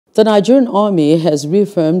The Nigerian Army has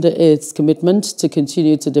reaffirmed its commitment to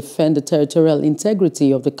continue to defend the territorial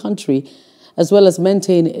integrity of the country as well as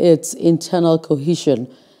maintain its internal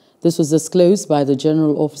cohesion. This was disclosed by the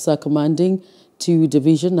General Officer Commanding 2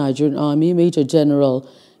 Division Nigerian Army, Major General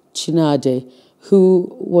Chinade,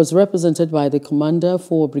 who was represented by the Commander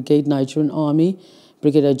for Brigade Nigerian Army,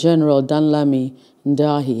 Brigadier General Danlami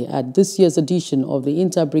Ndahi, at this year's edition of the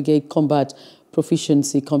Inter-Brigade Combat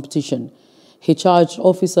Proficiency Competition. He charged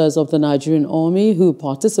officers of the Nigerian Army who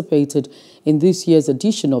participated in this year's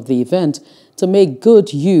edition of the event to make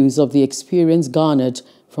good use of the experience garnered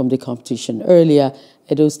from the competition. Earlier,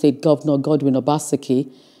 Edo State Governor Godwin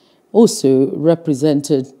Obaseki also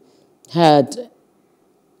had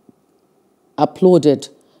applauded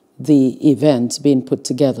the event being put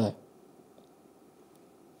together.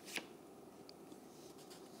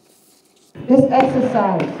 This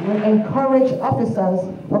exercise will encourage officers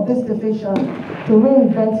of this division to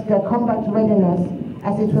reinvent their combat readiness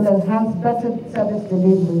as it will enhance better service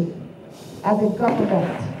delivery. As a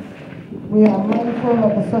government, we are mindful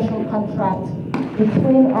of the social contract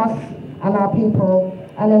between us and our people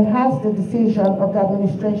and enhance the decision of the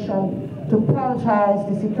administration to prioritize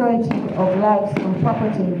the security of lives and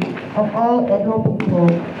property of all Edo people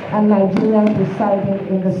and Nigerians residing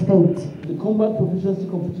in the state. The combat proficiency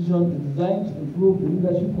competition is designed to improve the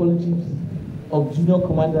leadership qualities of junior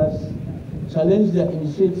commanders, challenge their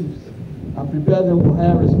initiatives, and prepare them for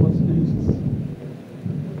higher responsibilities.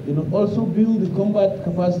 It will also build the combat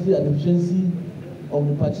capacity and efficiency of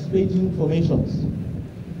the participating formations.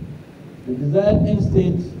 The desired end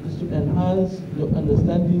state is to enhance your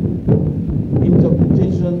understanding,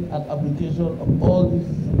 interpretation, and application of all these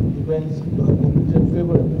events you have competed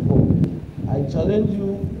favorably for. I challenge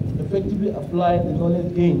you to effectively apply the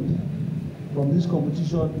knowledge gained from this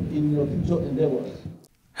competition in your future endeavors.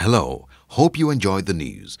 Hello, hope you enjoyed the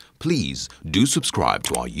news. Please do subscribe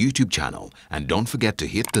to our YouTube channel and don't forget to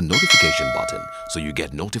hit the notification button so you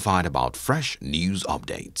get notified about fresh news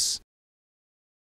updates.